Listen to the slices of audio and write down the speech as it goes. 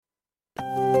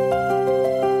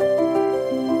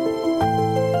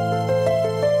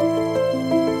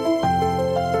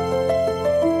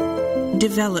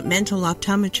developmental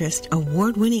optometrist,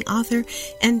 award-winning author,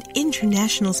 and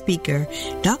international speaker,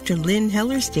 Dr. Lynn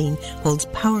Hellerstein holds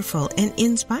powerful and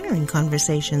inspiring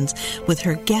conversations with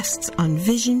her guests on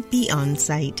Vision Beyond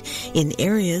Sight in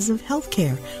areas of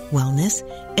healthcare, wellness,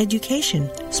 education,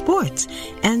 sports,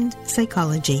 and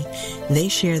psychology. They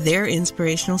share their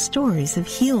inspirational stories of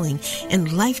healing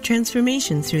and life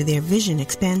transformation through their vision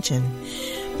expansion.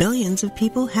 Billions of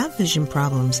people have vision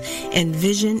problems, and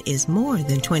vision is more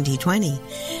than 20/20.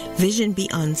 Vision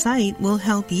Beyond Sight will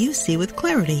help you see with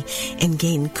clarity and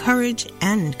gain courage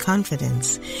and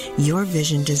confidence. Your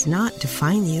vision does not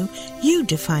define you. You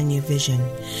define your vision.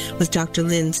 With Dr.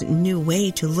 Lynn's new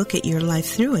way to look at your life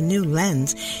through a new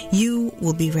lens, you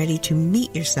will be ready to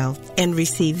meet yourself and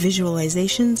receive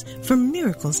visualizations for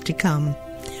miracles to come.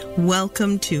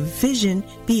 Welcome to Vision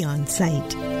Beyond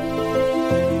Sight.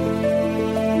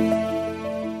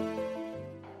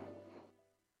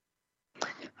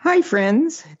 Hi,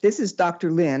 friends. This is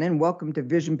Dr. Lynn, and welcome to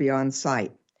Vision Beyond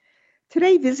Sight.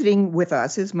 Today, visiting with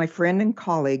us is my friend and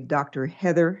colleague, Dr.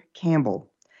 Heather Campbell.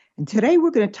 And today,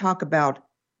 we're going to talk about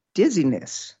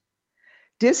dizziness.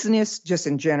 Dizziness just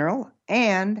in general,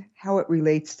 and how it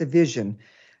relates to vision.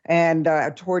 And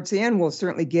towards the end, we'll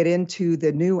certainly get into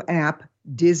the new app,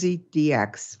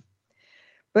 DizzyDX.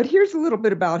 But here's a little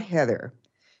bit about Heather.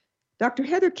 Dr.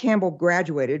 Heather Campbell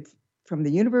graduated from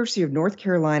the University of North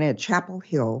Carolina at Chapel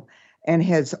Hill and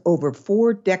has over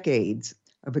 4 decades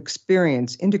of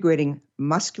experience integrating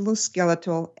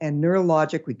musculoskeletal and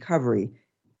neurologic recovery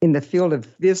in the field of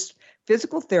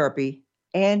physical therapy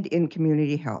and in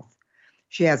community health.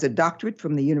 She has a doctorate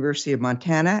from the University of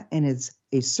Montana and is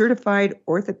a certified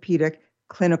orthopedic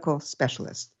clinical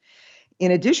specialist.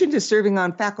 In addition to serving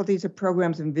on faculties of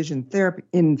programs in vision therapy,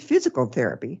 in physical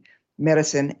therapy,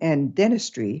 medicine, and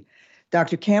dentistry,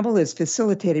 Dr. Campbell has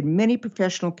facilitated many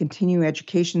professional continuing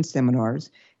education seminars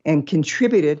and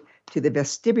contributed to the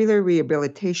Vestibular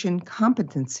Rehabilitation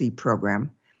Competency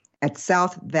Program at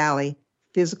South Valley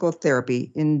Physical Therapy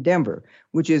in Denver,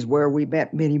 which is where we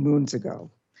met many moons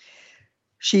ago.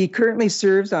 She currently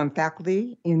serves on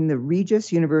faculty in the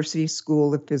Regis University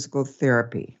School of Physical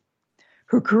Therapy.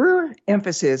 Her career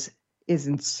emphasis is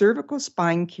in cervical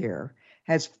spine care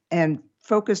and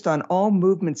focused on all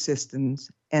movement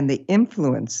systems and the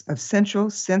influence of central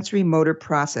sensory motor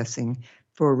processing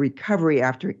for recovery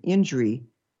after injury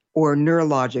or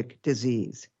neurologic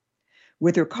disease.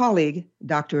 With her colleague,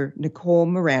 Dr. Nicole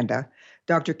Miranda,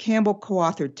 Dr. Campbell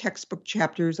co-authored textbook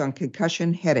chapters on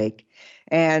concussion headache,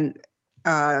 and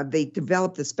they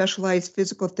developed the specialized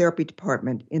physical therapy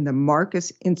department in the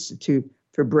Marcus Institute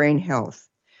for Brain Health.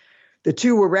 The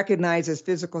two were recognized as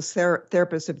Physical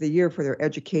Therapists of the Year for their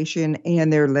education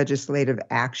and their legislative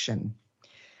action.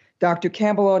 Dr.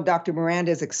 Campbell and Dr.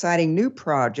 Miranda's exciting new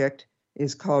project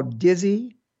is called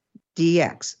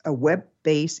DizzyDX, a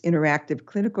web-based interactive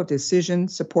clinical decision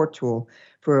support tool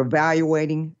for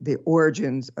evaluating the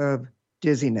origins of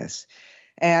dizziness.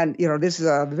 And, this is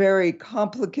a very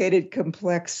complicated,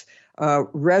 complex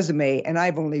resume, and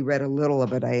I've only read a little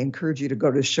of it. I encourage you to go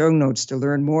to the show notes to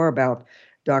learn more about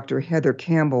Dr. Heather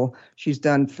Campbell. She's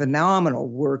done phenomenal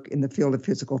work in the field of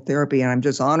physical therapy, and I'm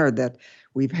just honored that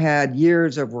we've had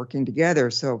years of working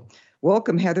together. So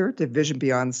welcome, Heather, to Vision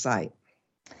Beyond Sight.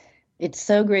 It's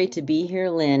so great to be here,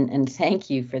 Lynn, and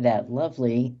thank you for that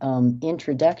lovely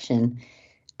introduction.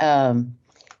 I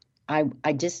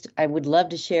would love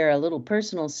to share a little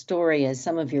personal story, as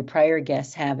some of your prior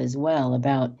guests have as well,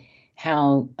 about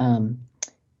how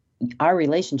our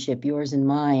relationship, yours and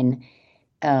mine,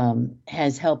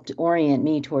 has helped orient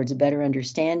me towards a better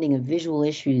understanding of visual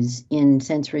issues in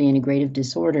sensory integrative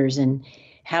disorders and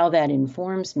how that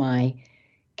informs my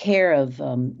care of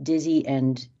dizzy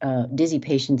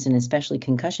patients, and especially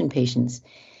concussion patients.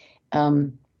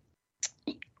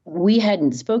 We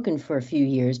hadn't spoken for a few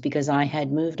years because I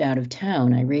had moved out of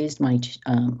town. I raised my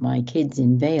kids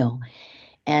in Vail,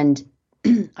 and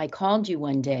I called you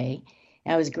one day.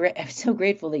 I was so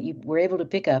grateful that you were able to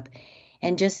pick up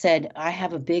and just said, I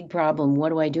have a big problem. What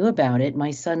do I do about it?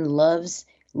 My son loves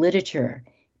literature,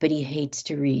 but he hates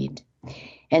to read.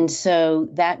 And so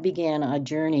that began a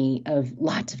journey of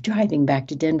lots of driving back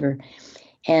to Denver.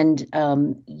 And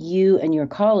you and your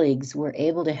colleagues were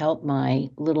able to help my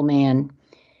little man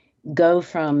go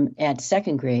from, at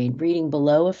second grade, reading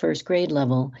below a first grade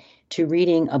level to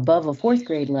reading above a fourth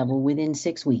grade level within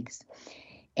 6 weeks.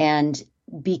 And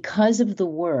because of the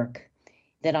work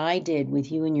that I did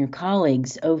with you and your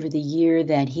colleagues over the year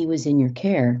that he was in your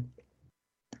care,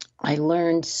 I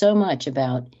learned so much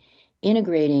about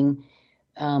integrating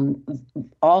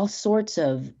all sorts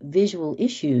of visual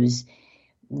issues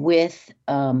with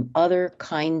other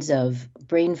kinds of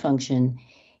brain function.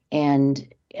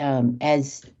 And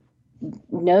as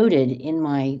noted in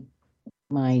my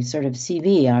sort of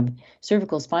CV,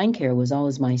 cervical spine care was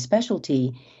always my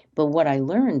specialty. But what I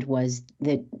learned was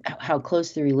that how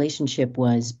close the relationship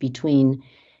was between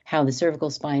how the cervical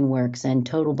spine works and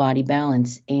total body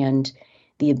balance and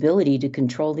the ability to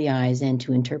control the eyes and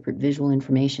to interpret visual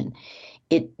information.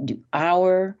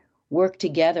 Our work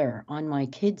together on my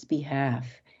kids' behalf,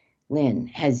 Lynn,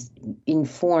 has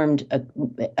informed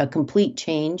a complete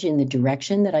change in the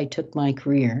direction that I took my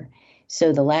career.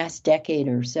 So the last decade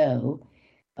or so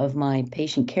of my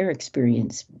patient care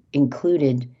experience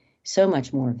included so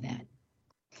much more of that.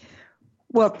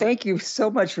 Well, thank you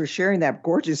so much for sharing that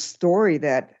gorgeous story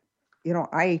that,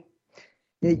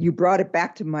 you brought it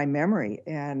back to my memory.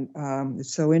 And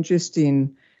it's so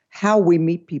interesting how we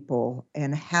meet people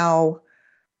and how,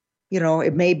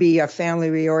 it may be a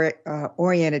family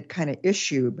oriented kind of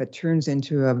issue, but turns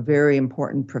into a very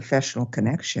important professional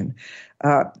connection.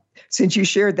 Since you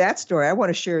shared that story, I want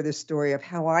to share this story of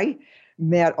how I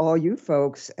met all you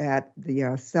folks at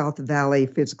the South Valley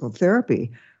Physical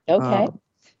Therapy. Okay.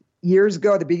 Years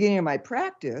ago, at the beginning of my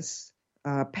practice,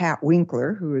 Pat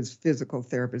Winkler, who is physical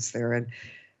therapist there, and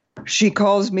she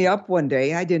calls me up one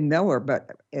day. I didn't know her, but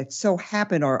it so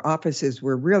happened our offices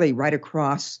were really right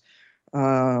across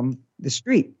the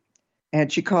street.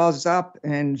 And she calls up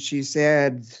and she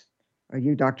said, "Are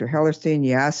you Dr. Hellerstein?"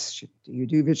 "Yes." "Do you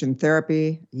do vision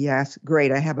therapy?" "Yes."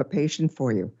 "Great. I have a patient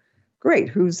for you." "Great.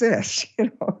 Who's this?"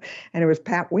 And it was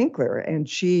Pat Winkler. And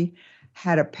she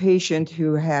had a patient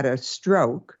who had a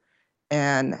stroke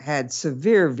and had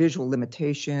severe visual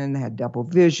limitation, had double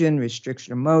vision,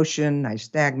 restriction of motion,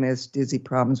 nystagmus, dizzy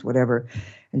problems, whatever.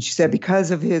 And she said because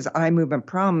of his eye movement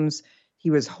problems, he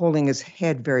was holding his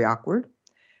head very awkward.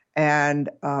 And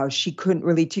she couldn't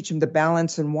really teach him to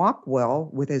balance and walk well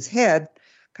with his head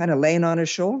kind of laying on his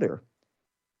shoulder.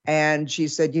 And she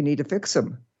said, "You need to fix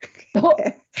him."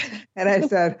 And I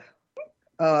said,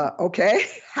 "Okay,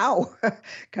 how?"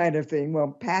 kind of thing.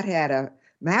 Well, Pat had a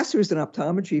master's in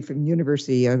optometry from the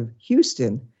University of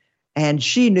Houston, and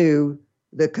she knew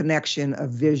the connection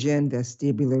of vision,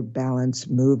 vestibular balance,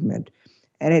 movement.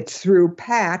 And it's through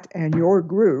Pat and your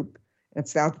group at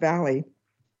South Valley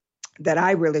that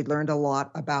I really learned a lot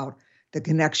about the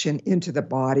connection into the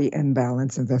body and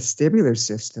balance and vestibular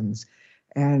systems.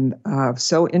 And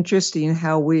so interesting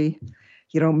how we,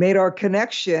 made our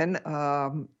connection.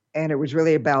 And it was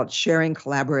really about sharing,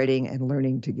 collaborating, and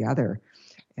learning together.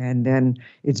 And then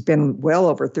it's been well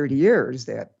over 30 years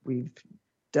that we've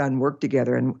done work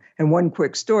together. And one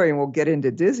quick story, and we'll get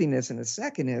into dizziness in a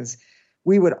second, is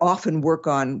we would often work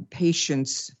on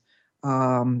patients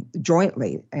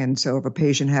jointly. And so if a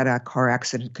patient had a car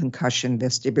accident, concussion,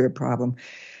 vestibular problem,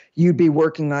 you'd be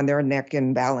working on their neck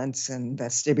and balance and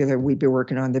vestibular. We'd be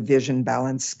working on the vision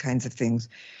balance kinds of things.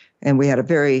 And we had a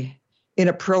very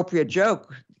inappropriate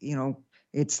joke,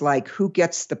 it's like who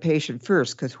gets the patient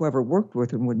first, because whoever worked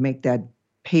with him would make that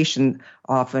patient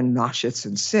often nauseous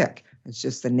and sick. It's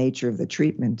just the nature of the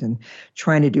treatment, and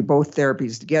trying to do both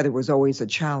therapies together was always a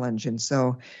challenge. And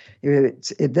so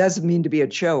it doesn't mean to be a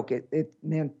joke. It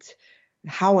meant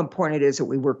how important it is that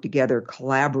we work together,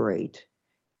 collaborate,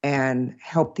 and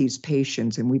help these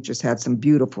patients. And we've just had some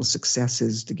beautiful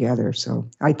successes together. So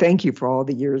I thank you for all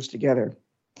the years together.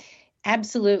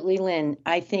 Absolutely, Lynn.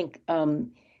 I think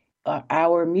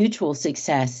our mutual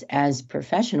success as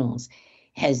professionals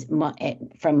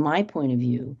from my point of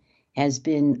view, has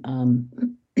been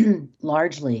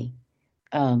largely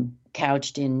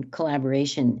couched in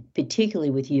collaboration, particularly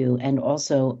with you and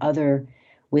also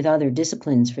with other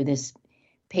disciplines for this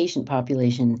patient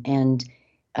population. And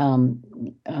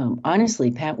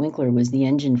honestly, Pat Winkler was the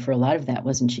engine for a lot of that,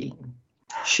 wasn't she?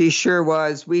 She sure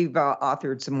was. We've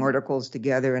authored some articles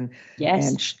together, and yes.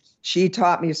 And she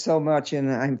taught me so much,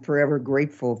 and I'm forever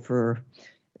grateful for,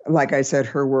 like I said,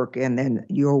 her work and then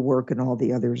your work and all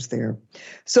the others there.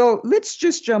 So let's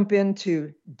just jump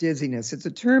into dizziness. It's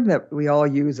a term that we all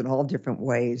use in all different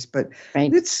ways, but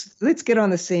right. let's get on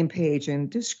the same page and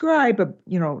describe,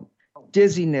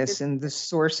 dizziness and the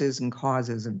sources and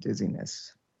causes of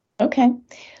dizziness. Okay.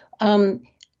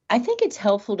 I think it's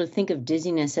helpful to think of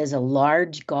dizziness as a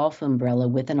large golf umbrella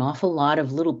with an awful lot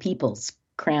of little peoples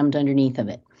crammed underneath of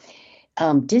it.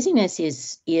 Dizziness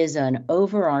is an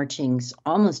overarching,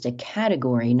 almost a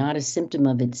category, not a symptom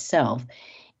of itself,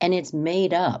 and it's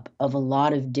made up of a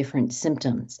lot of different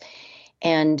symptoms.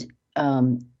 And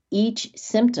each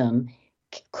symptom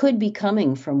could be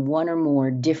coming from one or more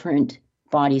different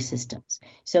body systems.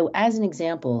 So as an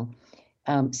example,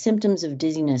 symptoms of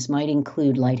dizziness might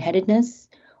include lightheadedness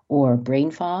or brain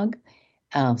fog,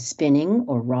 spinning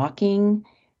or rocking.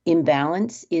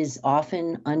 Imbalance is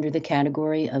often under the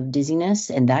category of dizziness,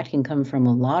 and that can come from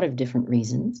a lot of different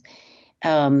reasons.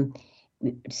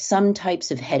 Some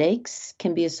types of headaches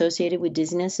can be associated with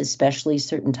dizziness, especially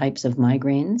certain types of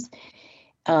migraines.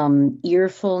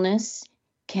 Earfulness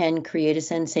can create a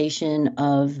sensation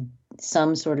of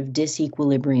some sort of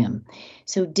disequilibrium.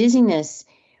 So dizziness,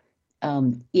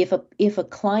 if a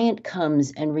client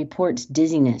comes and reports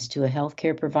dizziness to a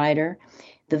healthcare provider,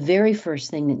 the very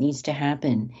first thing that needs to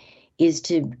happen is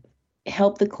to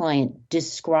help the client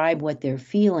describe what they're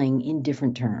feeling in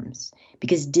different terms,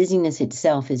 because dizziness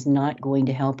itself is not going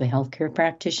to help a healthcare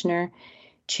practitioner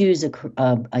choose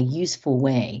a useful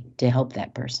way to help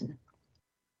that person.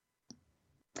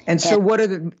 And so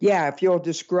if you'll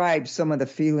describe some of the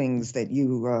feelings that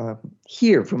you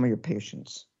hear from your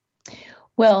patients.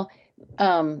 Well,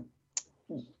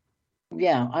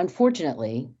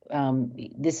 unfortunately,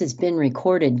 this has been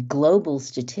recorded. Global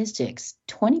statistics,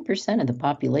 20% of the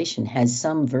population has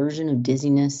some version of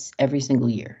dizziness every single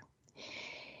year.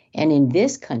 And in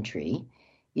this country,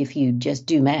 if you just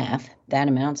do math, that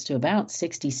amounts to about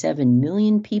 67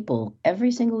 million people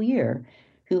every single year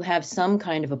who have some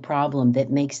kind of a problem that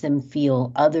makes them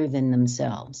feel other than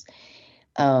themselves.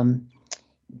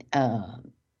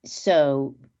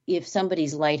 So if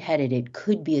somebody's lightheaded, it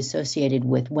could be associated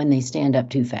with when they stand up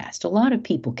too fast. A lot of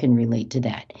people can relate to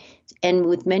that. And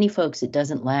with many folks, it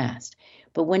doesn't last.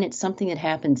 But when it's something that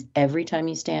happens every time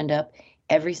you stand up,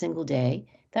 every single day,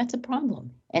 that's a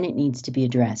problem, and it needs to be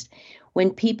addressed.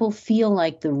 When people feel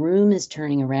like the room is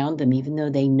turning around them, even though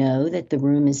they know that the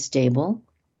room is stable,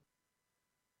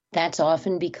 that's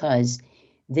often because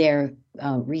they're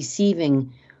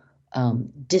receiving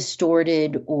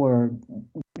distorted or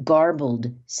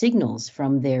garbled signals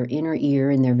from their inner ear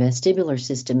and their vestibular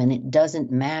system, and it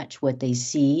doesn't match what they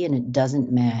see, and it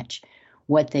doesn't match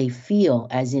what they feel,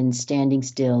 as in standing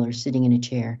still or sitting in a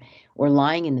chair or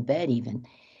lying in the bed even,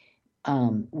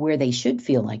 where they should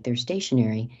feel like they're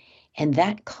stationary. And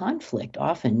that conflict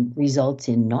often results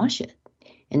in nausea.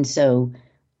 And so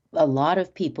a lot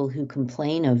of people who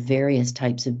complain of various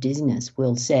types of dizziness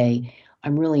will say,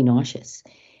 I'm really nauseous.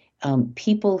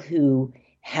 People who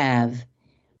have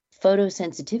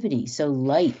photosensitivity, so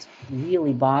light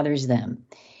really bothers them,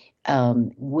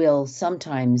 will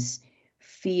sometimes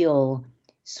feel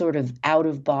sort of out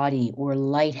of body or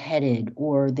lightheaded,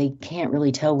 or they can't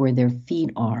really tell where their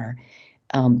feet are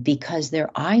because their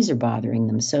eyes are bothering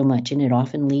them so much, and it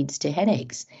often leads to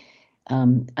headaches.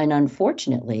 And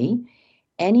unfortunately,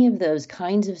 any of those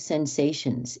kinds of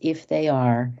sensations, if they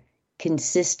are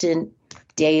consistent,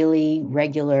 daily,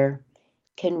 regular,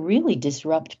 can really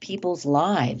disrupt people's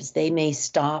lives. They may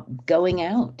stop going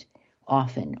out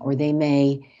often, or they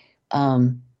may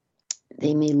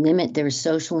limit their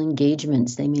social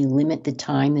engagements. They may limit the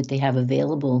time that they have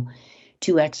available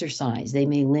to exercise. They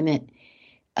may limit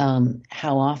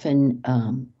how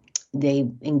often they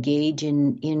engage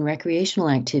in recreational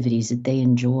activities that they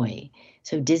enjoy.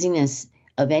 So dizziness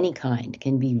of any kind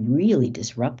can be really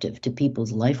disruptive to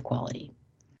people's life quality.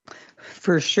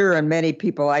 For sure. And many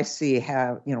people I see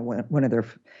have, one of their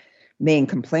main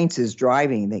complaints is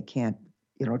driving. They can't,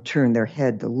 turn their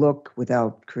head to look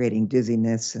without creating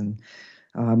dizziness, and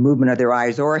movement of their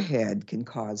eyes or head can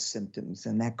cause symptoms.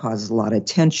 And that causes a lot of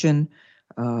tension,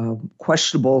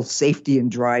 questionable safety in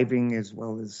driving, as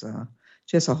well as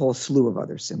just a whole slew of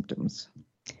other symptoms.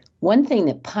 One thing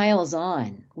that piles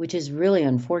on, which is really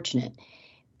unfortunate,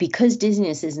 because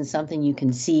dizziness isn't something you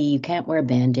can see, you can't wear a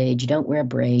Band-Aid, you don't wear a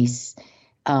brace.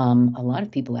 A lot of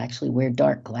people actually wear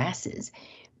dark glasses.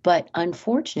 But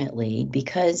unfortunately,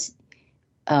 because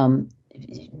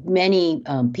many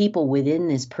people within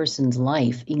this person's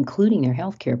life, including their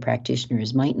healthcare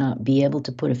practitioners, might not be able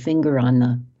to put a finger on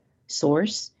the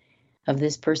source of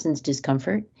this person's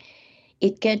discomfort,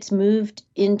 it gets moved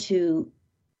into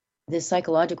the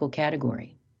psychological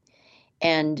category.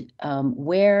 And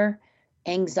where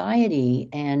anxiety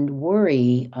and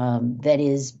worry that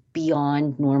is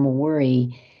beyond normal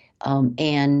worry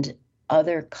and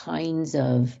other kinds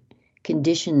of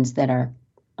conditions that are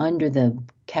under the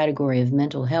category of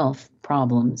mental health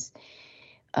problems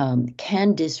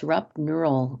can disrupt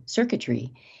neural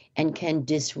circuitry and can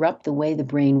disrupt the way the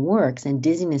brain works. And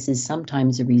dizziness is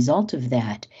sometimes a result of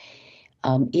that.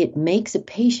 It makes a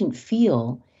patient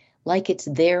feel like it's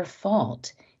their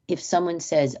fault if someone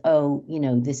says, oh,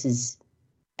 this is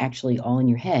actually all in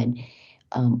your head,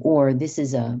 or this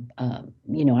is I'm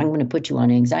going to put you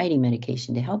on anxiety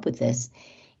medication to help with this,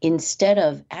 instead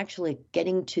of actually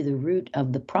getting to the root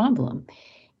of the problem.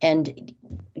 And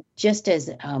just as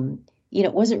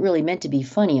it wasn't really meant to be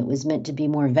funny. It was meant to be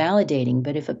more validating.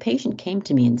 But if a patient came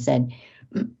to me and said,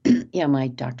 yeah, my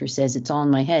doctor says it's all in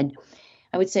my head,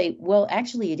 I would say, well,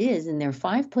 actually it is. And there are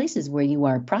 5 places where you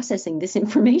are processing this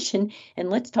information. And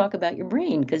let's talk about your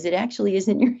brain, because it actually is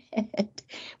in your head.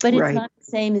 But it's Right. not the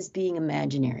same as being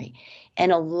imaginary.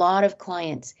 And a lot of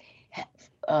clients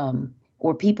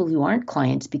or people who aren't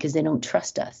clients because they don't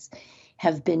trust us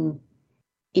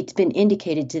it's been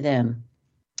indicated to them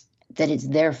that it's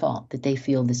their fault that they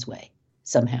feel this way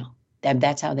somehow.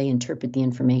 That's how they interpret the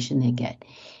information they get.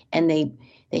 And they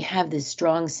have this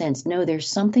strong sense, no, there's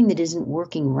something that isn't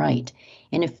working right.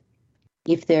 And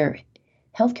if their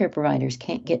healthcare providers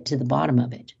can't get to the bottom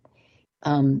of it,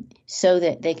 so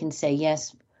that they can say,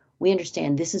 yes, we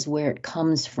understand this is where it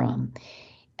comes from,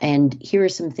 and here are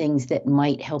some things that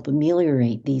might help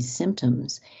ameliorate these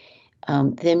symptoms,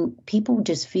 then people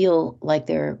just feel like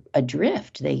they're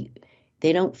adrift. They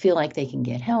don't feel like they can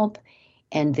get help,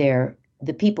 and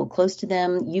the people close to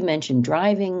them. You mentioned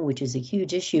driving, which is a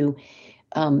huge issue.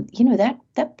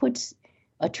 That puts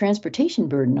a transportation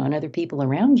burden on other people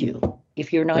around you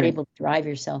if you're not Right. able to drive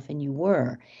yourself, and you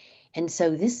were. And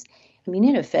so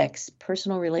it affects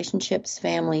personal relationships,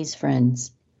 families,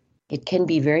 friends. It can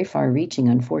be very far-reaching,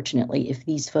 unfortunately, if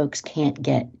these folks can't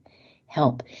get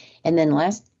help. And then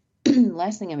last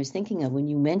thing I was thinking of when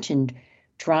you mentioned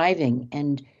driving,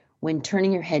 and when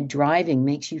turning your head driving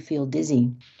makes you feel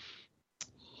dizzy,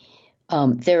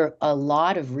 there are a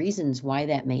lot of reasons why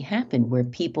that may happen, where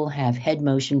people have head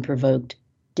motion provoked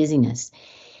dizziness.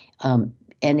 And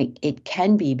it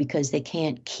can be because they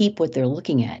can't keep what they're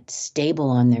looking at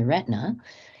stable on their retina.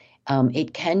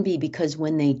 It can be because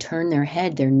when they turn their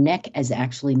head, their neck is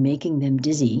actually making them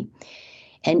dizzy.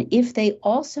 And if they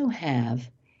also have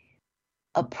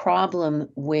a problem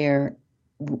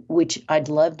which I'd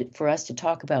love for us to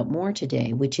talk about more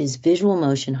today, which is visual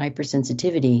motion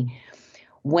hypersensitivity,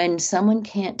 when someone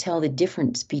can't tell the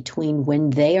difference between when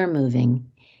they are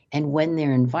moving and when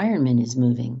their environment is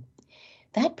moving,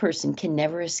 that person can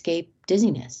never escape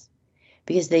dizziness,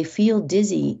 because they feel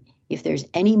dizzy if there's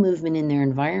any movement in their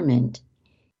environment,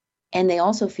 and they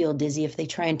also feel dizzy if they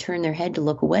try and turn their head to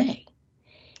look away.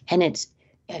 And it's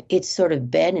sort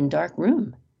of bed and dark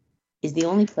room is the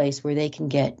only place where they can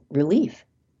get relief.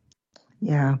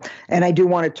 Yeah. And I do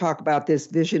want to talk about this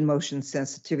vision motion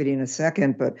sensitivity in a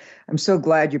second, but I'm so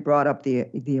glad you brought up the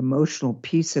emotional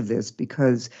piece of this,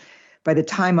 because by the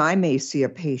time I may see a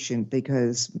patient,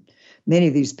 because many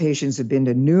of these patients have been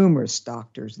to numerous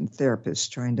doctors and therapists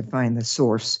trying to find the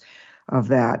source of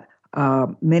that.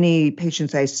 Many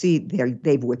patients I see,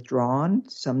 they've withdrawn.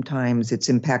 Sometimes it's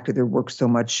impacted their work so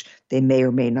much they may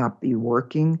or may not be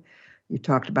working. You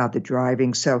talked about the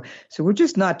driving. So we're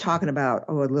just not talking about,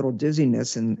 a little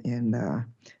dizziness and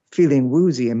feeling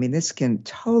woozy. I mean, this can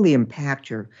totally impact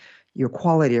your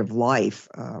quality of life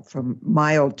from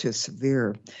mild to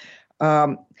severe.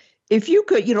 If you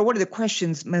could, one of the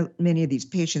questions many of these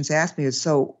patients ask me is,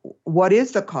 so what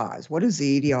is the cause? What is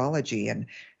the etiology? And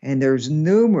there's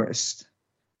numerous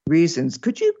reasons.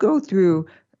 Could you go through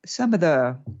some of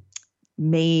the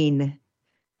main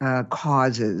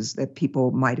causes that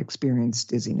people might experience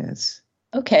dizziness?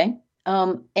 Okay.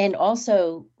 And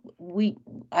also,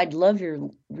 I'd love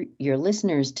your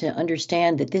listeners to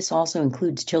understand that this also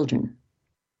includes children.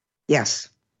 Yes.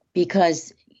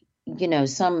 Because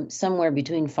somewhere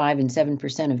between 5 and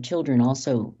 7% of children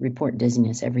also report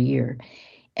dizziness every year.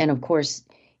 And of course,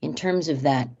 in terms of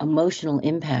that emotional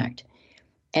impact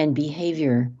and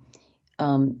behavior,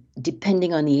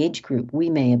 depending on the age group, we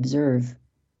may observe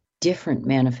different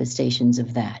manifestations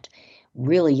of that.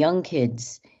 Really young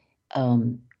kids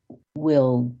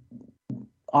will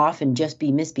often just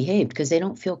be misbehaved because they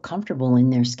don't feel comfortable in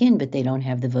their skin, but they don't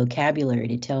have the vocabulary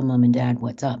to tell mom and dad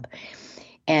what's up.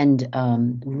 And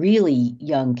really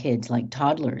young kids, like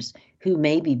toddlers, who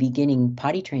may be beginning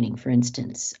potty training, for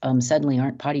instance, suddenly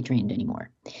aren't potty trained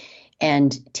anymore.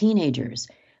 And teenagers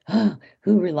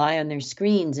who rely on their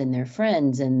screens and their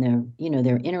friends and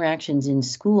their interactions in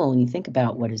school. You think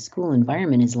about what a school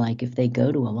environment is like if they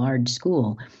go to a large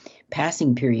school,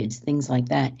 passing periods, things like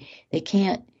that. They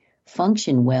can't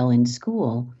function well in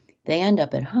school. They end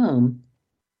up at home,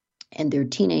 and their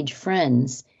teenage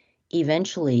friends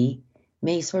eventually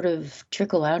may sort of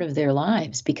trickle out of their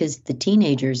lives, because the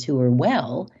teenagers who are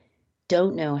well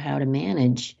don't know how to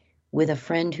manage with a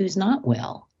friend who's not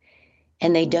well.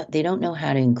 And they don't know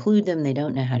how to include them. They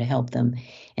don't know how to help them.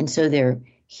 And so there are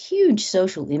huge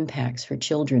social impacts for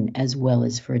children as well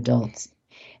as for adults.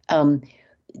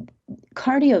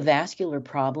 Cardiovascular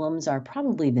problems are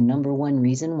probably the number one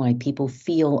reason why people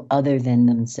feel other than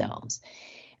themselves.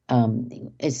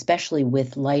 especially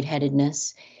with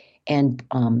lightheadedness and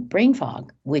brain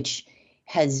fog, which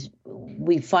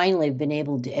we finally have been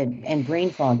able to, and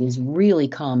brain fog is really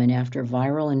common after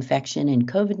viral infection,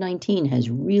 and COVID-19 has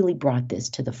really brought this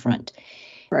to the front.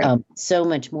 Right. So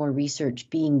much more research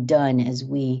being done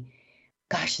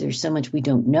there's so much we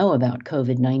don't know about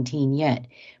COVID-19 yet,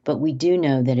 but we do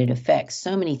know that it affects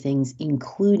so many things,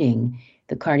 including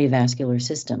the cardiovascular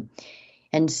system.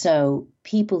 And so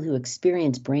people who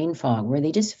experience brain fog, where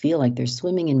they just feel like they're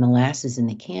swimming in molasses and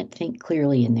they can't think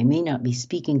clearly and they may not be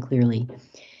speaking clearly,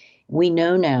 we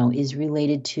know now is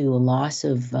related to a loss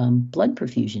of blood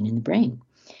perfusion in the brain.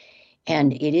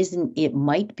 And it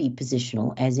might be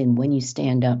positional, as in when you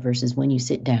stand up versus when you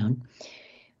sit down,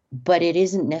 but it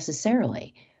isn't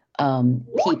necessarily.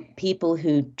 People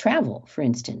who travel, for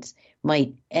instance,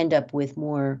 might end up with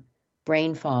more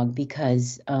brain fog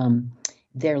because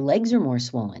their legs are more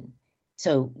swollen.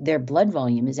 So their blood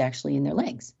volume is actually in their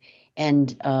legs.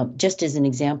 And just as an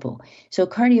example, so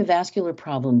cardiovascular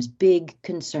problems, big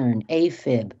concern.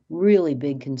 AFib, really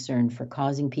big concern for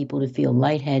causing people to feel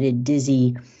lightheaded,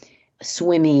 dizzy,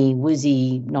 swimmy,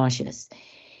 woozy, nauseous.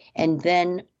 And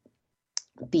then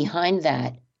behind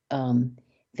that,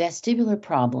 vestibular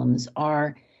problems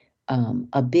are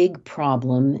a big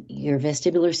problem. Your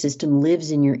vestibular system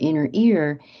lives in your inner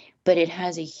ear, but it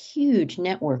has a huge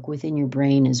network within your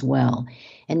brain as well.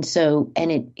 And so,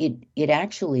 it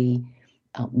actually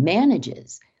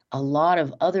manages a lot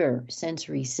of other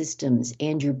sensory systems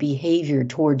and your behavior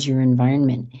towards your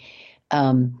environment.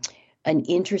 An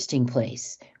interesting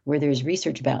place where there's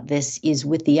research about this is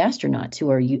with the astronauts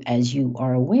who are, as you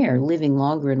are aware, living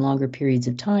longer and longer periods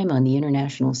of time on the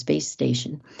International Space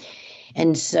Station.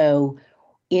 And so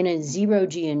in a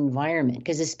zero-G environment,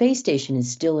 because the space station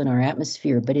is still in our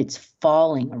atmosphere, but it's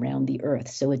falling around the Earth.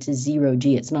 So it's a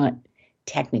zero-G. It's not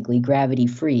technically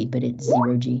gravity-free, but it's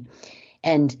zero-G.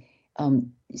 And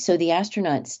so the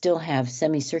astronauts still have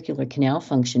semicircular canal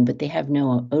function, but they have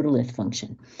no otolith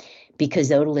function, because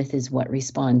otolith is what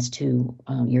responds to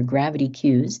your gravity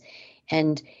cues.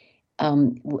 And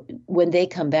when they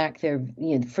come back, they're,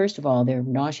 first of all, they're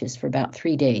nauseous for about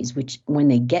 3 days, which when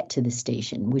they get to the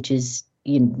station, which is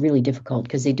really difficult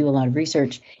because they do a lot of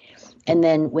research. And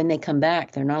then when they come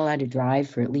back, they're not allowed to drive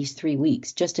for at least 3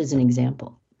 weeks, just as an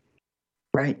example.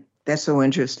 Right. That's so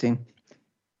interesting.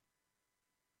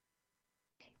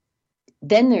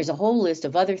 Then there's a whole list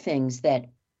of other things that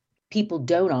people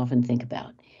don't often think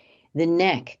about. The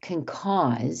neck can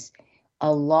cause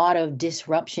a lot of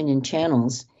disruption in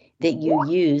channels that you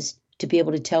use to be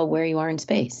able to tell where you are in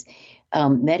space.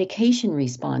 Medication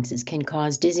responses can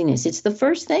cause dizziness. It's the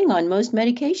first thing on most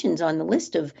medications on the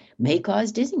list of may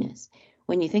cause dizziness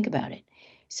when you think about it.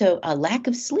 So a lack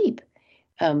of sleep,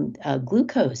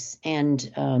 glucose, and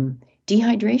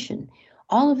dehydration,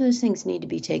 all of those things need to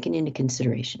be taken into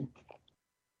consideration.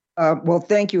 Well,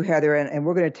 thank you, Heather. And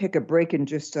we're going to take a break in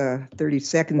just 30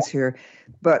 seconds here.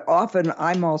 But often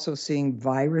I'm also seeing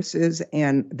viruses.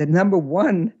 And the number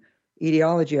one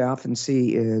etiology I often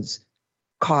see is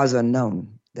cause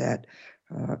unknown, that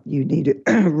you need to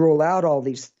rule out all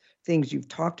these things you've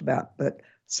talked about. But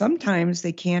sometimes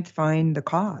they can't find the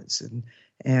cause.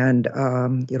 And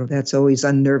that's always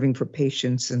unnerving for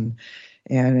patients and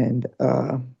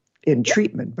in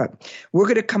treatment. But we're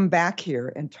going to come back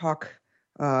here and talk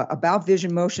about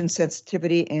vision motion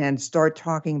sensitivity and start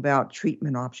talking about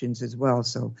treatment options as well.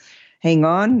 So hang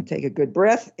on, take a good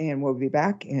breath, and we'll be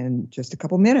back in just a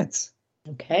couple minutes.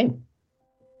 Okay.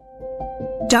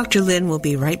 Dr. Lynn will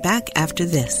be right back after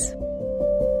this.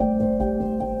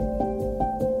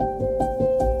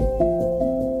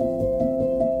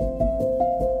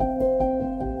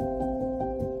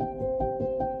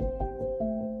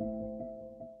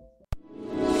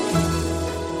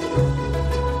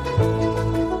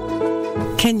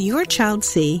 Can your child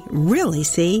see, really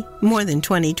see, more than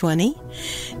 20/20?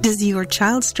 Does your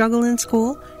child struggle in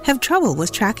school, have trouble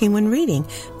with tracking when reading,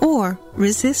 or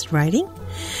resist writing?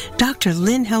 Dr.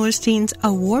 Lynn Hellerstein's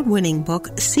award-winning book,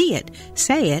 See It,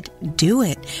 Say It, Do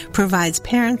It, provides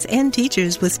parents and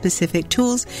teachers with specific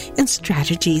tools and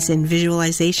strategies in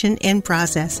visualization and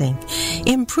processing.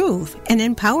 Improve and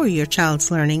empower your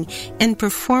child's learning and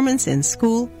performance in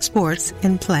school, sports,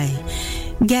 and play.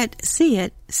 Get See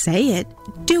It, Say It,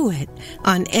 Do It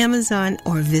on Amazon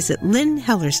or visit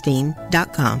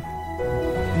lynnhellerstein.com.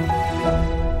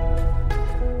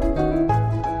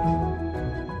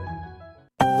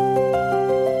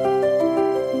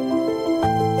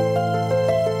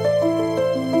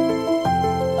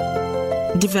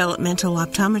 Developmental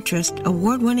optometrist,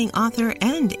 award-winning author,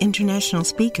 and international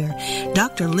speaker,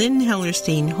 Dr. Lynn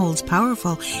Hellerstein holds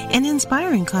powerful and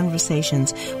inspiring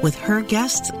conversations with her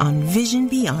guests on Vision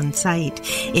Beyond Sight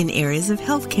in areas of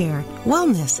healthcare,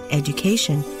 wellness,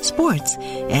 education, sports,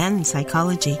 and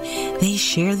psychology. They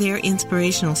share their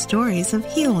inspirational stories of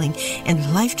healing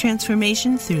and life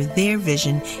transformation through their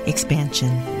vision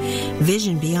expansion.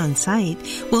 Vision Beyond Sight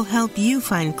will help you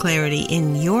find clarity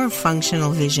in your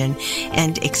functional vision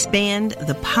and expand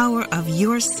the power of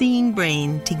your seeing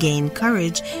brain to gain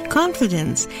courage,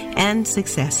 confidence, and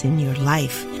success in your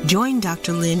life. Join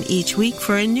Dr. Lynn each week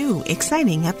for a new,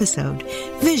 exciting episode,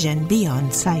 Vision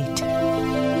Beyond Sight.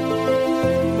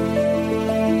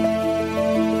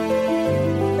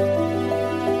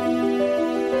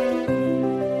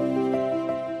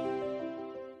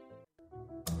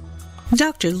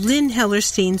 Dr. Lynn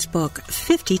Hellerstein's book,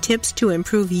 50 Tips to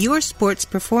Improve Your Sports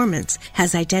Performance,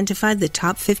 has identified the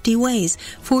top 50 ways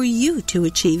for you to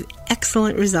achieve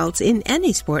excellent results in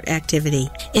any sport activity.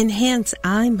 Enhance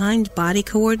eye-mind-body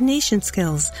coordination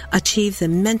skills, achieve the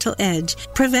mental edge,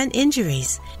 prevent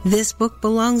injuries. This book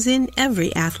belongs in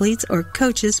every athlete's or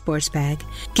coach's sports bag.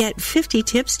 Get 50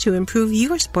 tips to improve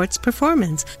your sports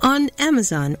performance on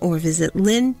Amazon or visit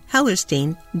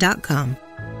lynnhellerstein.com.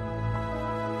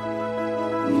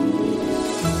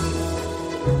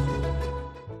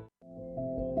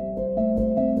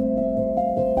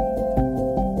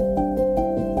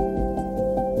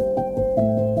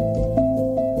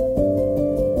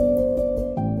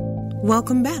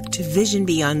 Welcome back to Vision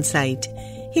Beyond Sight.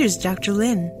 Here's Dr.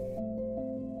 Lynn.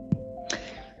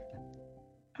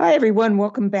 Hi, everyone.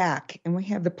 Welcome back. And we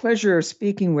have the pleasure of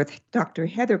speaking with Dr.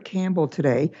 Heather Campbell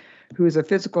today, who is a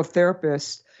physical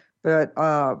therapist, but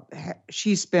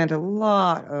she spent a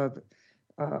lot of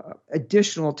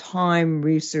additional time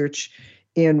research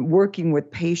in working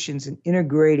with patients and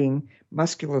integrating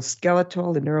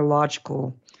musculoskeletal and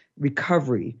neurological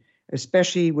recovery,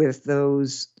 especially with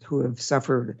those who have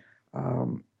suffered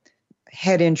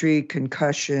head injury,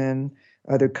 concussion,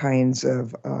 other kinds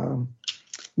of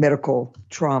medical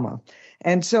trauma.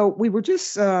 And so we were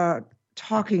just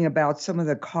talking about some of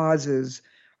the causes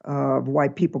of why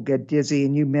people get dizzy,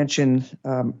 and you mentioned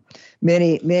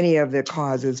many of the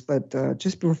causes, but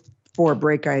just before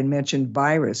break, I had mentioned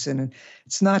virus, and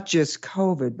it's not just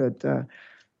COVID, but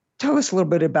tell us a little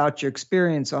bit about your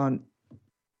experience on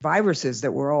viruses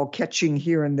that we're all catching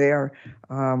here and there,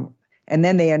 and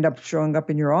then they end up showing up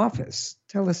in your office.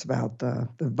 Tell us about the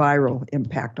viral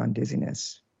impact on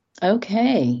dizziness.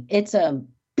 Okay. It's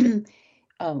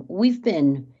we've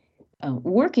been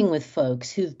working with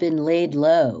folks who've been laid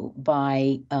low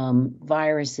by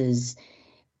viruses,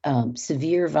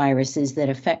 severe viruses that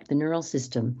affect the neural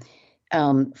system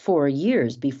for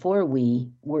years before we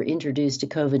were introduced to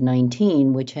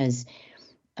COVID-19, which has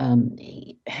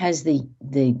the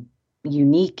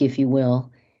unique, if you will,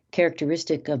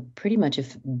 characteristic of pretty much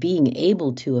of being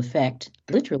able to affect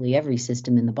literally every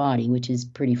system in the body, which is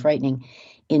pretty frightening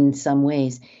in some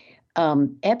ways.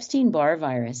 Epstein-Barr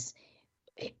virus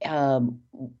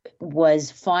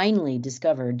was finally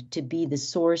discovered to be the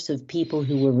source of people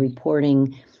who were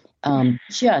reporting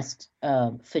just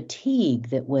fatigue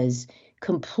that was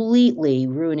completely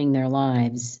ruining their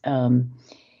lives, and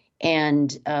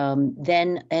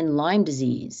Lyme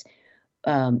disease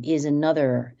is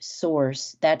another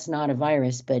source. That's not a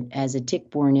virus, but as a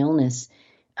tick-borne illness,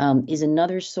 is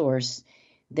another source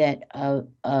that of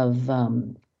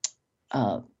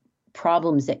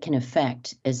problems that can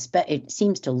affect. It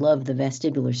seems to love the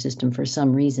vestibular system for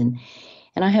some reason.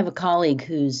 And I have a colleague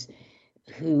whose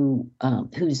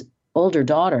older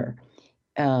daughter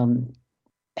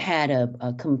had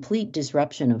a complete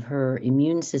disruption of her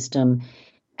immune system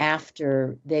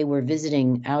after they were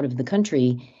visiting out of the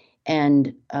country.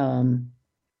 And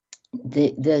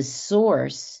the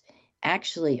source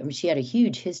actually, she had a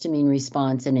huge histamine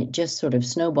response, and it just sort of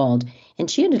snowballed. And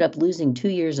she ended up losing 2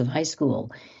 years of high school.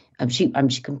 She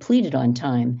completed on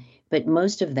time, but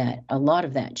a lot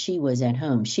of that, she was at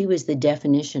home. She was the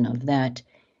definition of that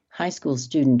high school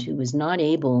student who was not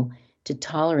able to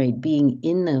tolerate being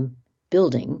in the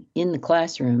building, in the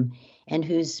classroom, and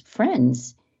whose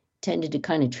friends tended to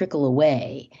kind of trickle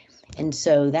away. And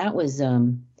so that was,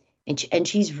 and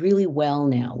she's really well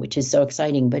now, which is so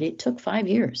exciting, but it took 5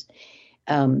 years.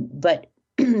 But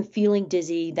feeling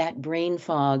dizzy, that brain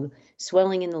fog,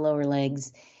 swelling in the lower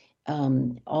legs,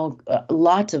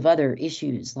 lots of other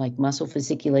issues like muscle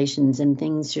fasciculations and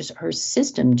things, just her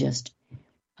system just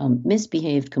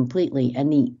misbehaved completely.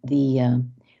 And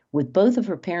with both of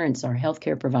her parents are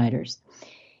healthcare providers,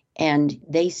 and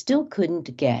they still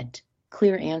couldn't get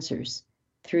clear answers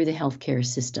through the healthcare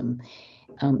system,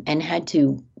 and had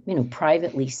to,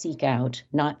 privately seek out,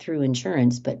 not through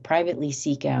insurance, but privately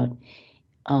seek out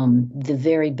the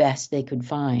very best they could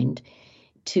find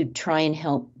to try and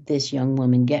help this young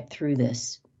woman get through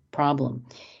this problem.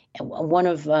 One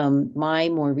of my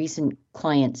more recent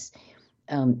clients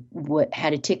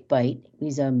had a tick bite.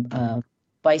 He's a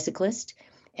bicyclist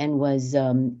and was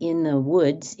in the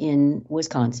woods in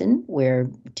Wisconsin, where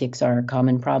ticks are a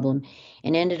common problem,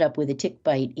 and ended up with a tick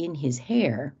bite in his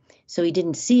hair. So he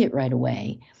didn't see it right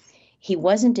away. He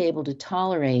wasn't able to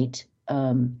tolerate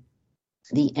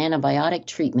the antibiotic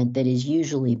treatment that is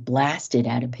usually blasted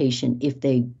at a patient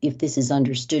if this is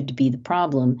understood to be the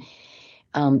problem.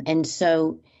 And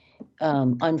so,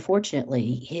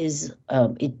 unfortunately,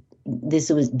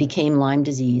 became Lyme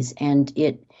disease, and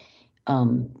it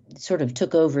sort of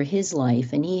took over his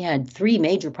life, and he had three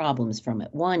major problems from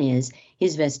it. One is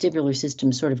his vestibular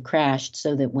system sort of crashed,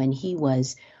 so that when he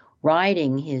was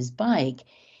riding his bike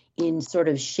in sort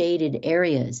of shaded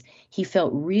areas, he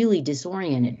felt really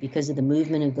disoriented because of the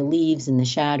movement of the leaves and the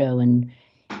shadow, and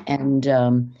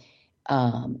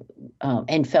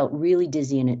felt really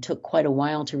dizzy, and it took quite a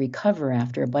while to recover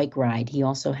after a bike ride. He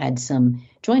also had some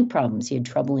joint problems. He had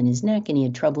trouble in his neck, and he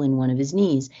had trouble in one of his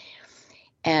knees.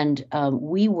 And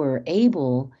we were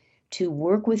able to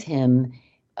work with him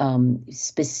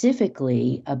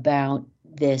specifically about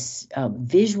this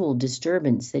visual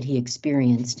disturbance that he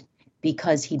experienced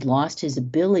because he'd lost his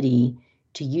ability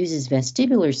to use his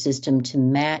vestibular system to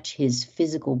match his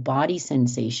physical body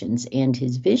sensations and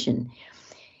his vision.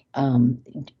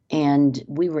 And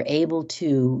we were able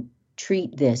to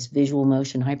treat this visual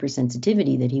motion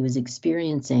hypersensitivity that he was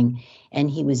experiencing, and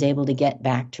he was able to get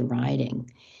back to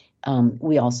riding.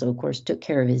 We also, of course, took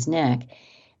care of his neck,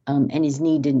 and his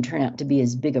knee didn't turn out to be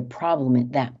as big a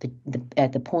problem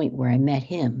at the point where I met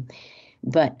him.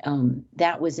 But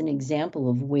that was an example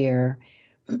of where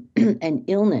an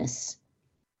illness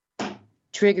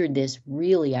triggered this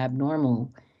really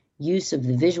abnormal use of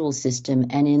the visual system.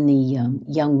 And in the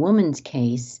young woman's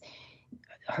case,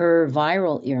 her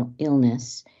viral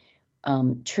illness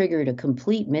triggered a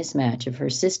complete mismatch of her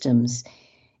systems,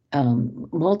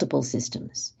 multiple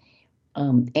systems.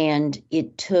 And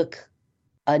it took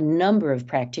a number of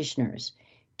practitioners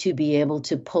to be able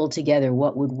to pull together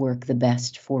what would work the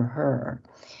best for her.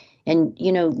 And,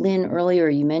 Lynn, earlier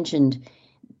you mentioned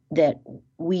that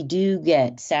we do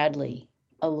get, sadly,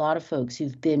 a lot of folks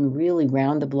who've been really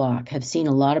round the block, have seen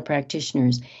a lot of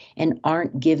practitioners, and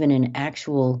aren't given an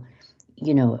actual,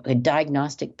 a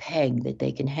diagnostic peg that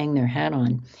they can hang their hat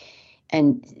on.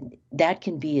 And that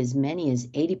can be as many as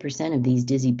 80% of these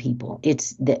dizzy people.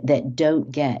 It's that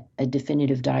don't get a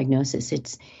definitive diagnosis.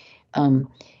 It's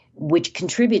which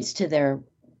contributes to their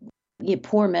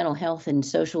poor mental health and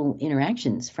social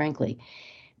interactions, frankly,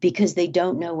 because they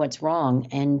don't know what's wrong,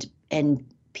 and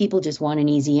people just want an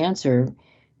easy answer,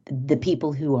 the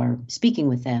people who are speaking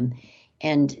with them.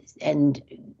 And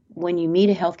when you meet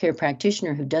a healthcare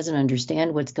practitioner who doesn't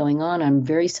understand what's going on, I'm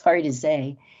very sorry to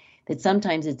say that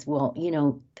sometimes it's, well,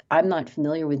 I'm not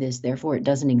familiar with this, therefore it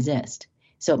doesn't exist,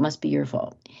 so it must be your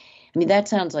fault. I mean, that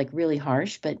sounds like really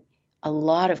harsh, but a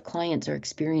lot of clients are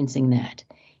experiencing that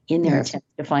in their attempt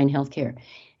to find healthcare.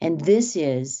 And this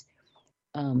is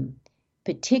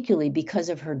particularly because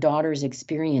of her daughter's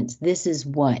experience. This is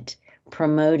what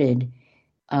promoted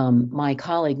my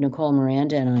colleague Nicole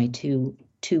Miranda and I to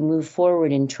move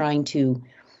forward in trying to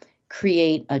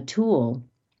create a tool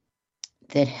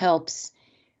that helps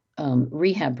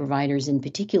rehab providers in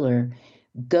particular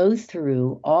go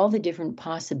through all the different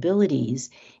possibilities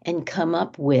and come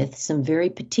up with some very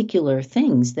particular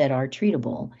things that are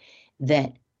treatable,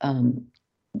 that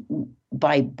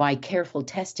by careful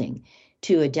testing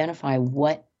to identify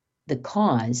what the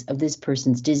cause of this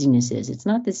person's dizziness is. It's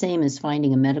not the same as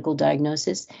finding a medical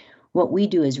diagnosis. What we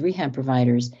do as rehab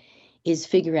providers is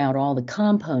figure out all the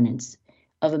components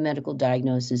of a medical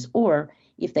diagnosis, or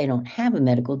if they don't have a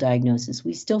medical diagnosis,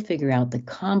 we still figure out the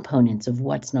components of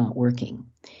what's not working.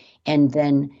 And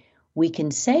then we can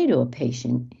say to a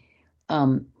patient,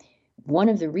 one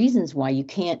of the reasons why you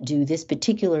can't do this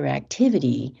particular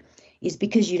activity is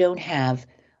because you don't have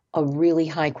a really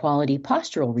high quality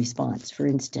postural response, for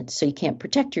instance. So you can't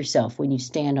protect yourself when you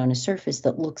stand on a surface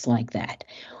that looks like that.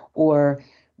 Or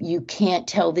you can't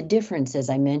tell the difference, as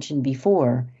I mentioned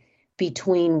before,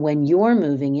 between when you're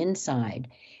moving inside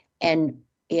and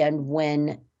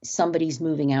when somebody's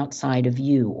moving outside of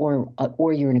you,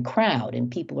 or you're in a crowd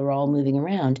and people are all moving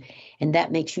around, and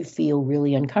that makes you feel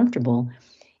really uncomfortable.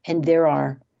 And there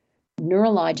are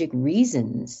neurologic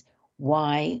reasons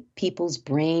why people's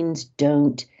brains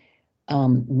don't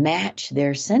match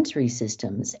their sensory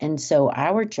systems. And so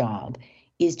our job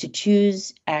is to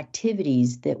choose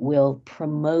activities that will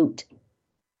promote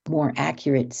more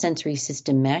accurate sensory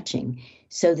system matching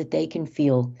so that they can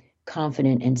feel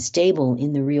confident and stable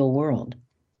in the real world.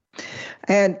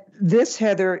 And this,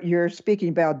 Heather, you're speaking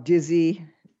about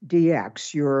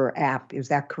DizzyDX, your app. Is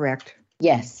that correct?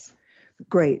 Yes.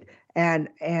 Great.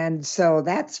 And so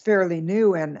that's fairly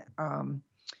new, and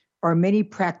are many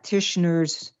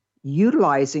practitioners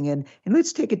utilizing it? And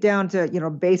let's take it down to,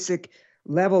 basic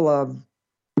level of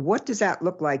what does that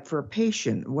look like for a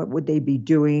patient? What would they be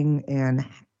doing? And,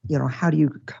 how do you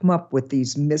come up with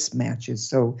these mismatches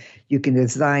so you can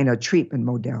design a treatment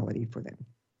modality for them?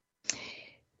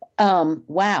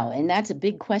 Wow. And that's a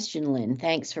big question, Lynn.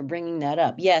 Thanks for bringing that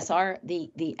up. Yes,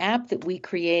 the app that we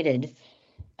created,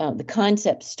 the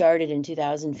concept started in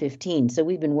 2015. So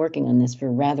we've been working on this for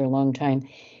a rather long time.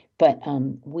 But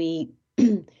we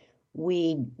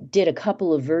did a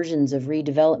couple of versions of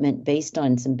redevelopment based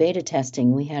on some beta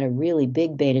testing. We had a really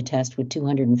big beta test with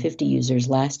 250 users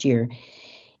last year,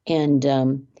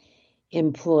 and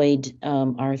employed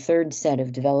our third set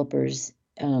of developers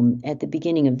at the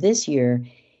beginning of this year,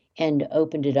 and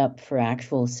opened it up for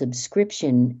actual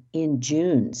subscription in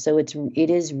June. So it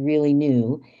is really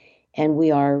new, and we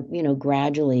are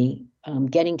gradually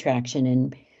getting traction,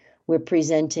 and we're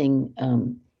presenting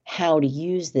how to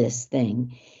use this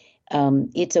thing.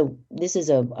 This is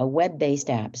a web-based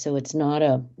app, so it's not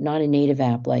a native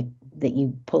app like that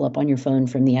you pull up on your phone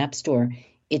from the App Store.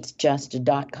 It's just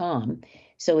a .com,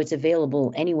 so it's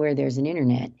available anywhere there's an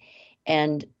internet,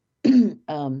 and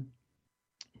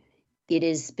it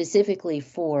is specifically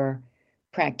for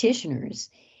practitioners.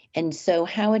 And so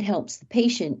how it helps the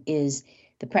patient is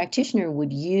the practitioner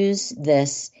would use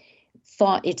this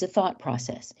thought. It's a thought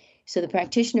process. So the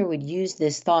practitioner would use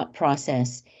this thought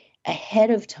process ahead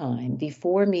of time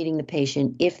before meeting the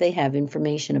patient if they have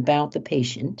information about the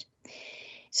patient.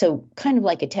 So kind of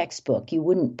like a textbook, you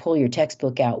wouldn't pull your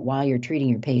textbook out while you're treating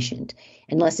your patient,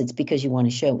 unless it's because you want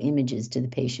to show images to the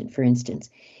patient, for instance.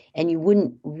 And you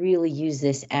wouldn't really use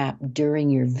this app during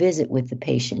your visit with the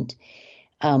patient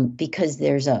because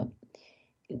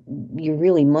you're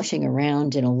really mushing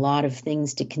around in a lot of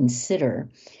things to consider.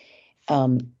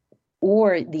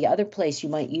 Or the other place you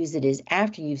might use it is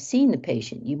after you've seen the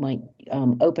patient. You might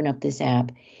open up this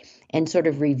app and sort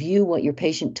of review what your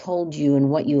patient told you and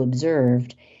what you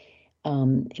observed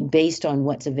based on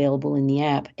what's available in the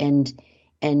app, and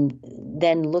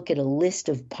then look at a list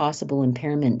of possible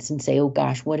impairments and say, oh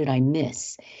gosh, what did I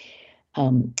miss?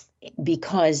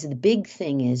 Because the big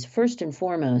thing is, first and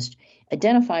foremost,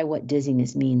 identify what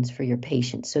dizziness means for your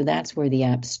patient. So that's where the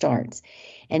app starts.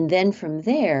 And then from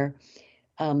there,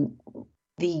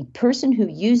 the person who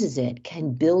uses it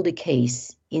can build a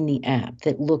case in the app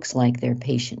that looks like their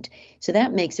patient. So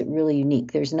that makes it really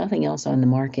unique. There's nothing else on the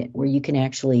market where you can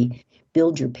actually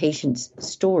build your patient's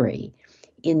story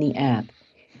in the app.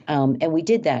 And we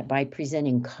did that by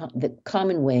presenting the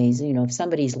common ways, if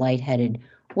somebody's lightheaded,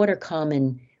 what are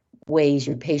common ways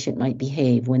your patient might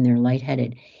behave when they're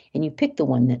lightheaded? And you pick the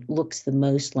one that looks the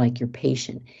most like your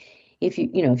patient. If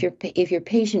your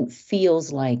patient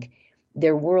feels like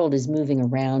their world is moving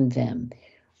around them,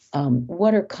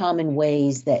 what are common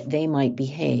ways that they might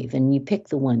behave? And you pick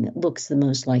the one that looks the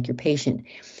most like your patient.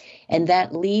 And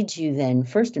that leads you then,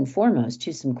 first and foremost,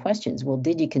 to some questions. Well,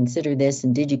 did you consider this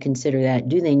and did you consider that?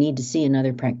 Do they need to see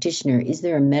another practitioner? Is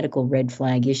there a medical red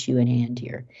flag issue at hand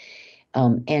here?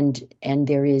 And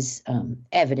there is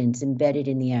evidence embedded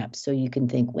in the app, so you can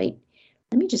think, wait,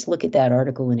 let me just look at that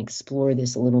article and explore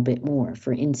this a little bit more,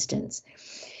 for instance.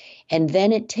 And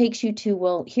then it takes you to,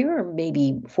 well, here are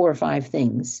maybe 4 or 5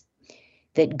 things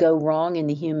that go wrong in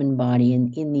the human body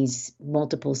and in these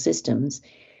multiple systems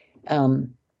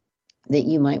that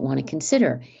you might want to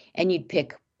consider. And you'd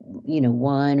pick,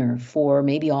 1 or 4,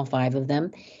 maybe all 5 of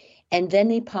them. And then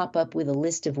they pop up with a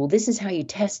list of, well, this is how you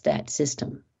test that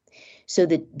system. So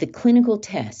that the clinical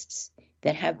tests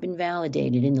that have been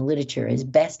validated in the literature as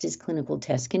best as clinical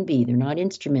tests can be, they're not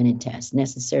instrumented tests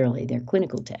necessarily, they're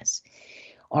clinical tests,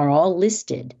 are all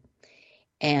listed.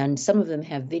 And some of them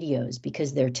have videos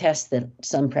because they're tests that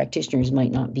some practitioners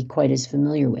might not be quite as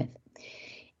familiar with.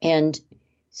 And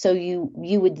so you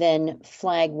would then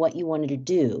flag what you wanted to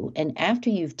do. And after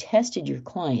you've tested your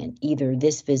client, either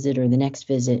this visit or the next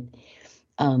visit,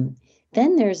 then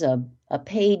there's a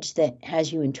page that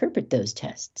has you interpret those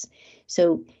tests.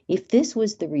 So if this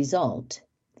was the result,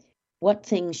 what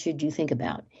things should you think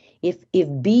about? If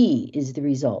B is the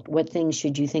result, what things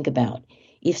should you think about?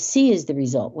 If C is the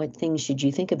result, what things should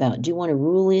you think about? Do you want to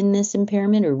rule in this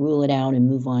impairment or rule it out and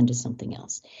move on to something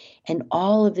else? And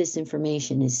all of this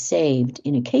information is saved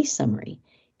in a case summary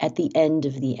at the end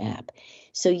of the app.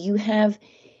 So you have,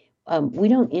 we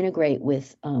don't integrate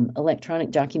with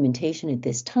electronic documentation at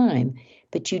this time,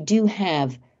 but you do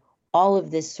have all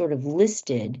of this sort of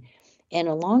listed. And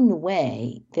along the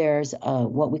way, there's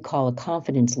what we call a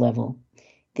confidence level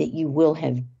that you will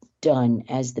have done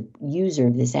as the user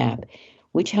of this app,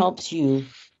 which helps you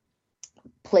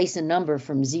place a number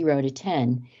from 0 to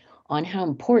 10 on how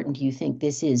important you think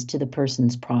this is to the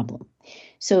person's problem.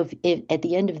 So if at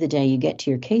the end of the day you get to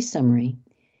your case summary,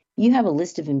 you have a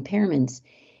list of impairments.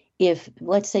 If,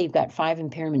 let's say you've got 5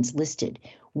 impairments listed,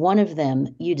 one of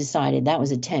them you decided that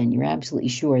was a 10, you're absolutely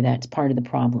sure that's part of the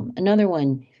problem. Another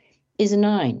one is a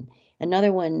 9.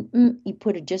 Another one, you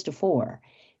put just a 4.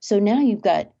 So now you've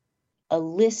got a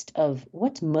list of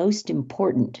what's most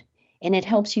important, and it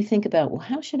helps you think about, well,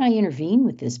 how should I intervene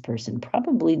with this person?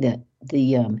 Probably the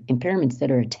impairments that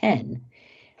are a 10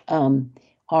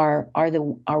 are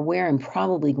where I'm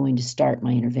probably going to start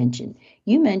my intervention.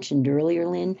 You mentioned earlier,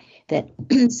 Lynn, that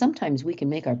sometimes we can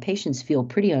make our patients feel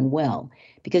pretty unwell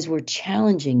because we're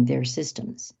challenging their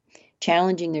systems,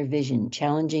 challenging their vision,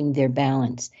 challenging their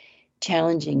balance,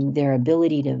 challenging their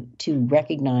ability to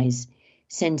recognize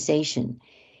sensation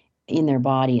in their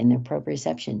body and their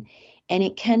proprioception. And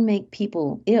it can make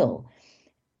people ill.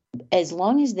 As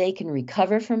long as they can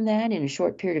recover from that in a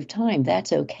short period of time,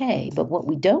 that's okay. But what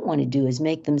we don't want to do is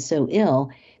make them so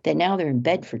ill that now they're in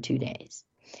bed for 2 days.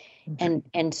 Okay.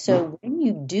 And so when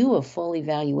you do a full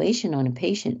evaluation on a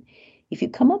patient, if you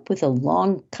come up with a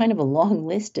long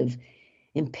list of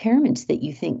impairments that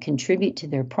you think contribute to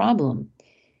their problem,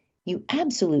 you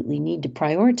absolutely need to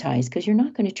prioritize, because you're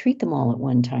not going to treat them all at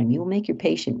one time. You'll make your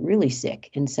patient really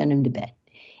sick and send them to bed.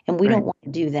 And we don't want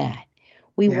to do that.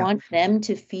 We want them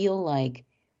to feel like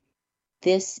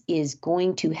this is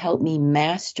going to help me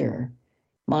master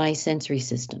my sensory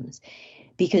systems.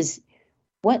 Because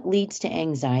what leads to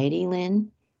anxiety,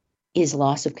 Lynn, is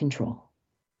loss of control.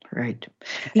 Right.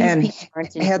 And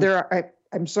Heather,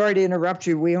 I'm sorry to interrupt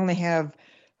you. We only have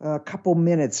a couple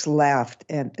minutes left.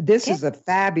 And this is a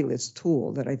fabulous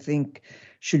tool that I think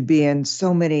should be in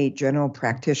so many general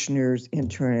practitioners,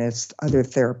 internists, other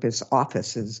therapists'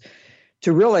 offices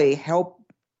to really help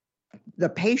the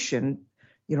patient,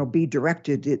 be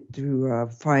directed to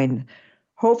find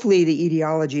hopefully the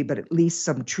etiology, but at least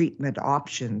some treatment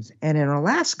options. And in our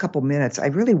last couple minutes, I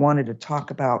really wanted to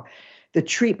talk about the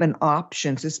treatment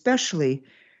options, especially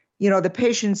the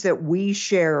patients that we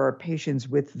share are patients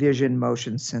with vision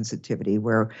motion sensitivity,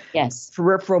 where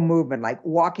peripheral movement, like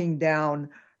walking down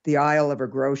the aisle of a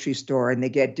grocery store and they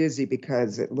get dizzy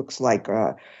because it looks like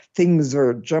things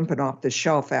are jumping off the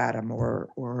shelf at them,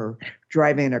 or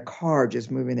driving in a car,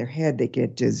 just moving their head, they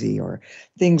get dizzy, or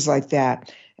things like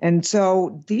that. And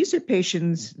so these are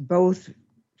patients, both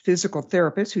physical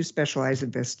therapists who specialize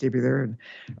in vestibular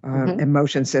and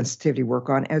motion sensitivity work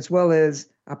on, as well as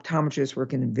optometrists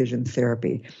working in vision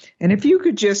therapy. And if you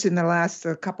could just, in the last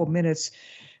couple minutes,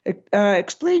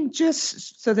 explain,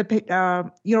 just so that,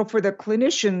 for the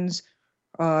clinicians,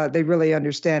 they really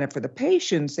understand it. For the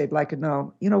patients, they'd like to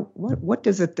know, what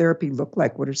does a therapy look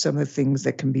like? What are some of the things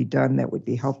that can be done that would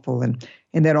be helpful? And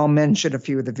then I'll mention a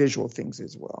few of the visual things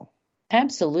as well.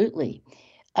 Absolutely.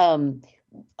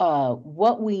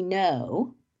 What we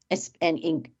know,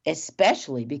 and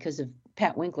especially because of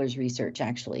Pat Winkler's research,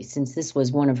 actually, since this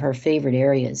was one of her favorite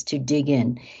areas to dig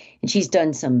in, and she's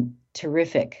done some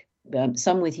terrific,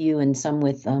 some with you and some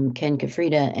with Ken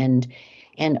Kafrida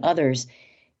and others,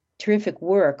 terrific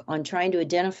work on trying to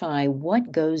identify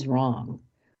what goes wrong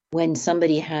when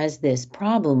somebody has this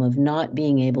problem of not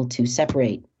being able to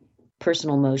separate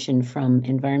personal motion from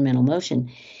environmental motion.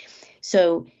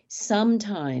 So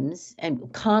sometimes,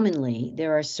 and commonly,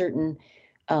 there are certain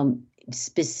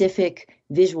specific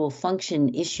visual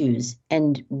function issues.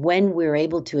 And when we're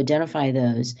able to identify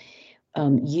those,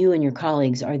 you and your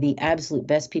colleagues are the absolute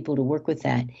best people to work with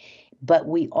that. But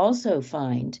we also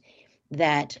find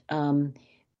that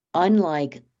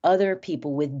unlike other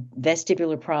people with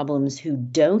vestibular problems who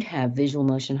don't have visual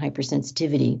motion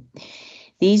hypersensitivity,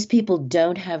 these people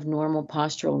don't have normal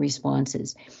postural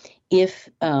responses. If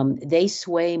they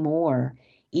sway more,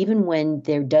 even when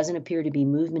there doesn't appear to be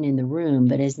movement in the room,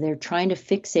 but as they're trying to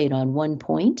fixate on one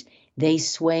point, they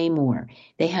sway more.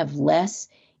 They have less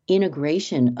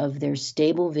integration of their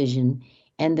stable vision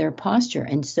and their posture.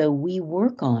 And so we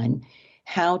work on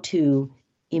how to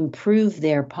improve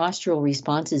their postural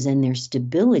responses and their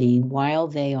stability while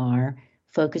they are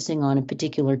focusing on a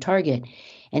particular target.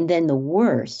 And then the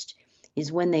worst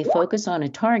is when they focus on a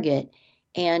target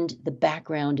and the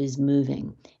background is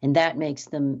moving, and that makes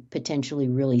them potentially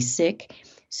really sick.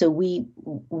 So we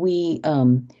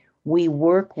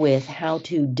work with how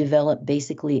to develop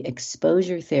basically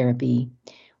exposure therapy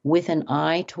with an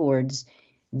eye towards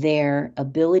their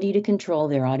ability to control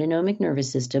their autonomic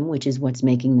nervous system, which is what's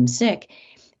making them sick,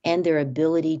 and their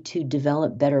ability to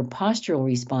develop better postural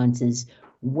responses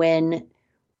when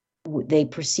they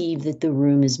perceive that the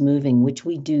room is moving, which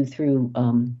we do through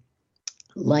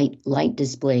light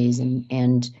displays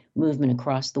and movement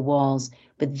across the walls,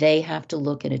 but they have to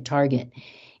look at a target.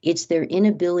 It's their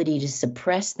inability to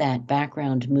suppress that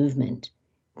background movement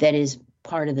that is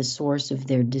part of the source of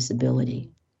their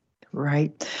disability.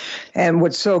 Right. And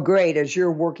what's so great is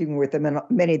you're working with them, and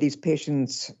many of these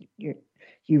patients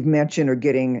you've mentioned are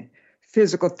getting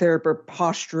physical therapy,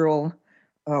 postural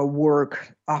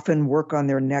work, often work on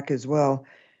their neck as well.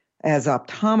 As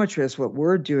optometrists, what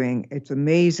we're doing, it's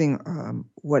amazing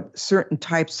what certain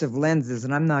types of lenses,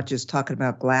 and I'm not just talking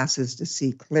about glasses to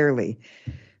see clearly,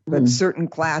 but certain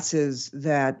glasses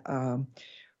that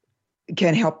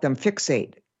can help them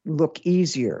fixate, look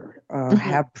easier,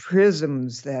 have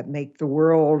prisms that make the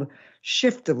world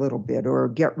shift a little bit, or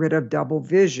get rid of double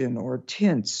vision or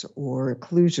tints or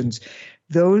occlusions.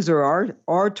 Those are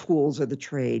our tools of the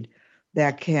trade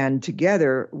that can,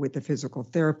 together with the physical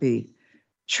therapy,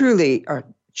 truly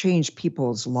change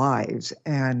people's lives.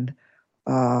 And,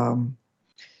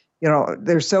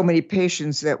 there's so many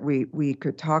patients that we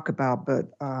could talk about,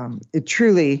 but it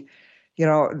truly,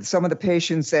 some of the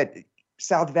patients that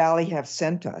South Valley have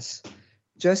sent us,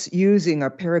 just using a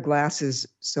pair of glasses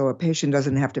so a patient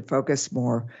doesn't have to focus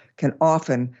more, can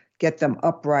often get them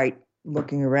upright,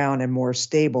 looking around, and more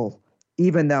stable,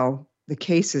 even though the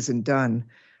case isn't done.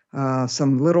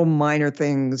 Some little minor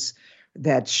things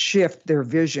that shift their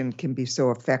vision can be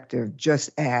so effective, just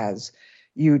as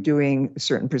you doing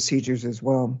certain procedures as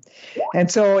well. And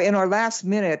so in our last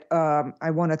minute, I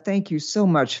want to thank you so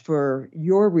much for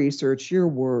your research, your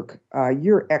work,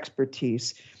 your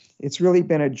expertise. It's really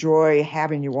been a joy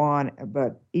having you on,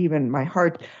 but even my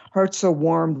heart's so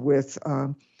warmed with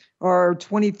our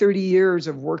 20, 30 years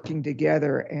of working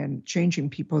together and changing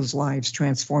people's lives,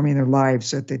 transforming their lives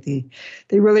so that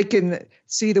they really can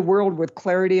see the world with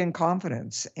clarity and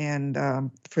confidence. And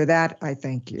for that, I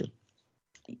thank you.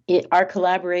 Our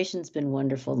collaboration's been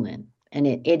wonderful, Lynn, and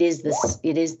it is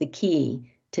the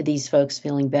key to these folks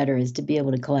feeling better, is to be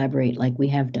able to collaborate like we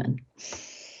have done.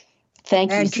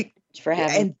 Thank you so much for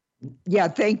having. Yeah,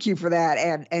 thank you for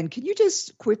that. And can you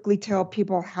just quickly tell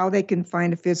people how they can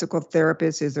find a physical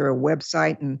therapist? Is there a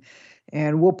website?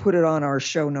 And we'll put it on our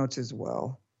show notes as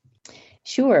well.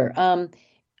 Sure.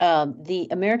 The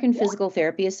American Physical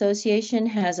Therapy Association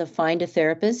has a Find a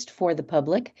Therapist for the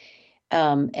public.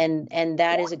 And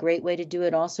that is a great way to do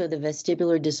it. Also, the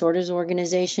Vestibular Disorders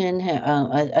Organization,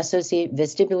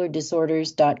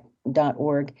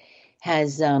 vestibulardisorders.org,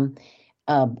 has a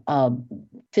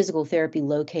physical therapy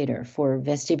locator for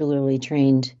vestibularly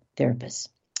trained therapists.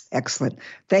 Excellent.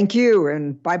 Thank you,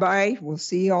 and bye-bye. We'll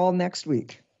see you all next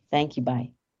week. Thank you. Bye.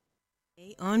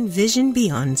 On Vision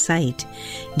Beyond Sight.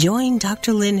 Join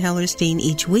Dr. Lynn Hellerstein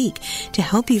each week to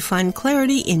help you find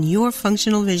clarity in your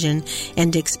functional vision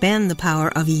and expand the power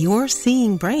of your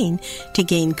seeing brain to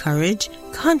gain courage,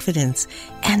 confidence,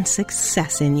 and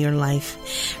success in your life.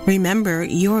 Remember,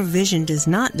 your vision does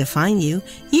not define you.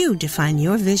 You define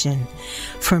your vision.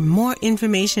 For more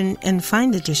information and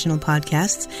find additional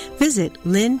podcasts, visit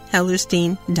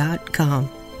lynnhellerstein.com.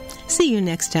 See you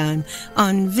next time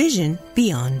on Vision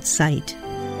Beyond Sight.